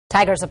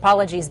Tiger's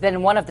apology has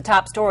been one of the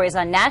top stories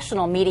on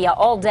national media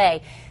all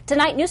day.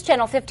 Tonight, News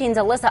Channel 15's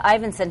Alyssa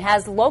Ivinson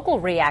has local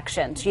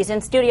reactions. She's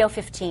in Studio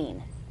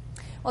 15.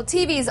 Well,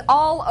 TV's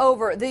all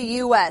over the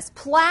U.S.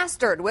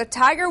 plastered with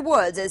Tiger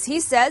Woods as he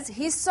says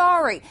he's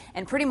sorry,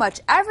 and pretty much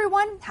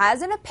everyone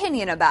has an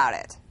opinion about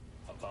it.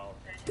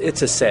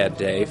 It's a sad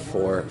day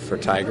for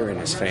Tiger and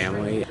his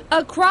family.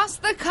 Across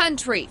the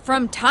country,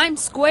 from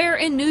Times Square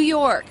in New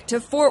York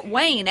to Fort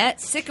Wayne at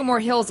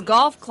Sycamore Hills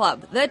Golf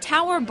Club, the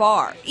Tower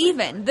Bar,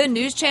 even the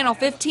News Channel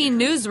 15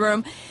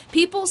 newsroom,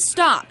 people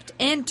stopped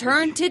and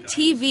turned to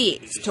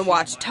TVs to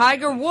watch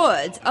Tiger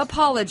Woods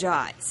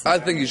apologize. I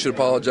think he should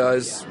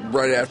apologize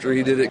right after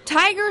he did it.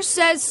 Tiger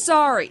says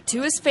sorry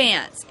to his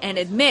fans and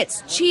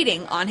admits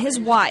cheating on his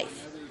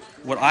wife.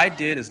 What I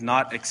did is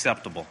not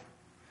acceptable,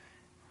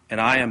 and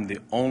I am the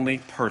only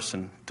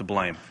person to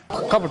blame.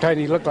 A couple times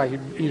he looked like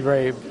he's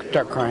ready to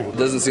start crying. It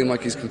doesn't seem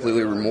like he's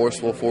completely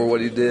remorseful for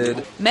what he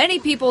did. Many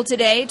people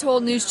today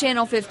told News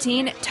Channel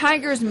 15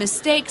 Tiger's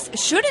mistakes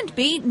shouldn't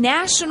be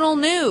national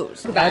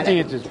news. I think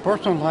it's his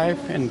personal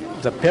life, and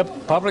the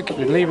public should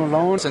leave him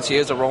alone. Since he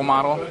is a role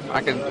model,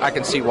 I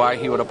can see why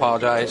he would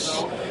apologize,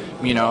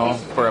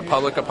 for a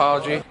public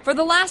apology. For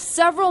the last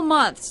several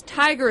months,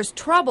 Tiger's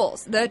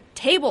troubles, the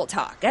table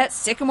talk at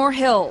Sycamore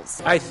Hills.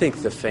 I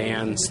think the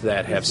fans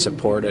that have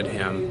supported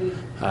him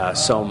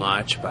so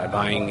much by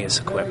buying his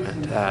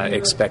equipment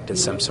expected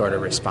some sort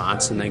of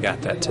response, and they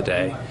got that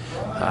today.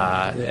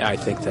 I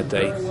think that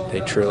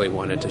they truly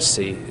wanted to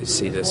see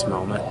this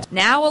moment.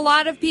 Now a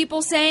lot of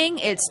people saying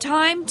it's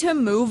time to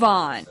move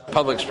on.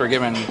 Public's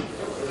forgiven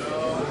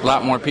a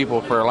lot more people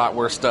for a lot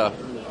worse stuff,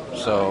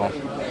 so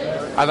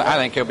I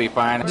think he'll be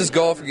fine. Just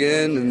golf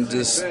again and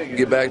just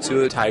get back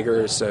to it.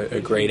 Tiger is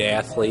a great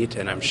athlete,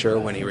 and I'm sure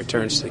when he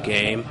returns to the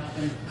game,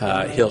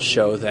 he'll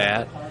show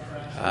that.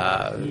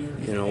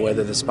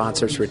 Whether the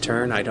sponsors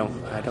return, I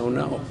don't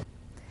know.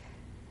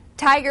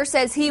 Tiger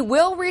says he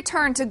will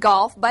return to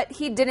golf, but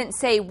he didn't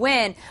say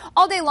when.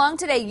 All day long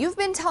today, you've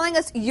been telling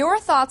us your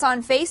thoughts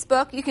on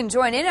Facebook. You can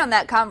join in on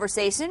that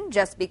conversation.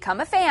 Just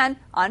become a fan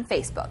on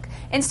Facebook.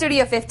 In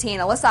Studio 15,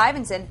 Alyssa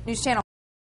Ivinson, News Channel.